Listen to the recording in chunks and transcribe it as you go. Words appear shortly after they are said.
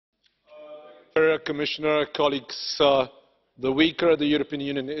Commissioner, colleagues, the weaker the European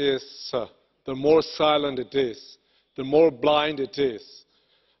Union is, the more silent it is, the more blind it is,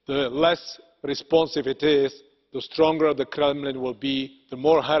 the less responsive it is, the stronger the Kremlin will be, the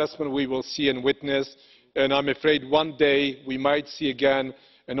more harassment we will see and witness, and I'm afraid one day we might see again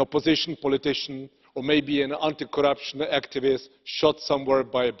an opposition politician or maybe an anti-corruption activist shot somewhere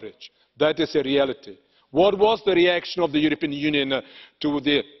by a bridge. That is a reality. What was the reaction of the European Union to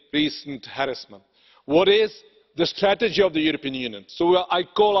the recent harassment? What is the strategy of the European Union? So I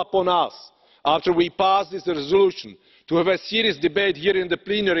call upon us, after we pass this resolution, to have a serious debate here in the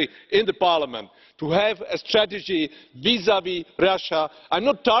plenary, in the Parliament, to have a strategy vis-à-vis Russia. I'm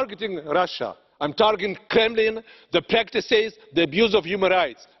not targeting Russia. I'm targeting Kremlin, the practices, the abuse of human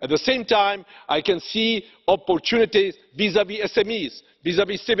rights. At the same time, I can see opportunities vis-à-vis SMEs,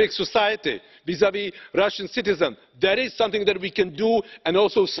 vis-à-vis civic society, vis-à-vis Russian citizens. There is something that we can do and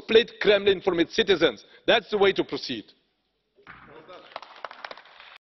also split Kremlin from its citizens. That's the way to proceed.